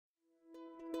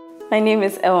My name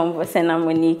is Senam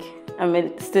Monique. I'm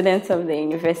a student of the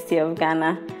University of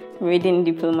Ghana. I'm reading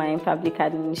diploma in public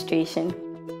administration.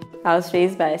 I was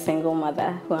raised by a single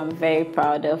mother who I'm very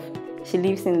proud of. She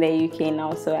lives in the UK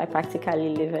now, so I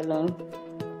practically live alone.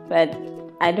 But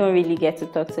I don't really get to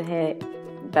talk to her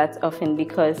that often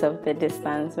because of the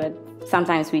distance, but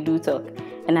sometimes we do talk,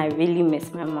 and I really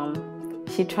miss my mom.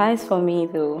 She tries for me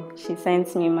though. She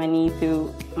sends me money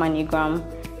through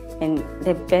MoneyGram, and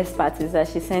the best part is that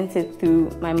she sends it through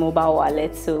my mobile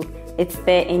wallet, so it's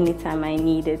there anytime I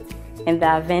need it. And there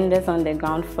are vendors on the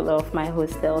ground floor of my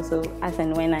hostel, so as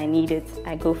and when I need it,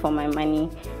 I go for my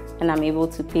money and I'm able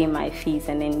to pay my fees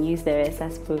and then use the rest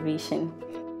as provision.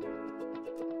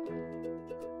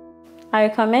 I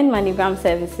recommend MoneyGram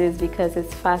services because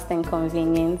it's fast and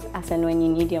convenient. As and when you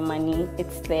need your money,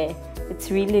 it's there. It's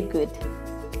really good.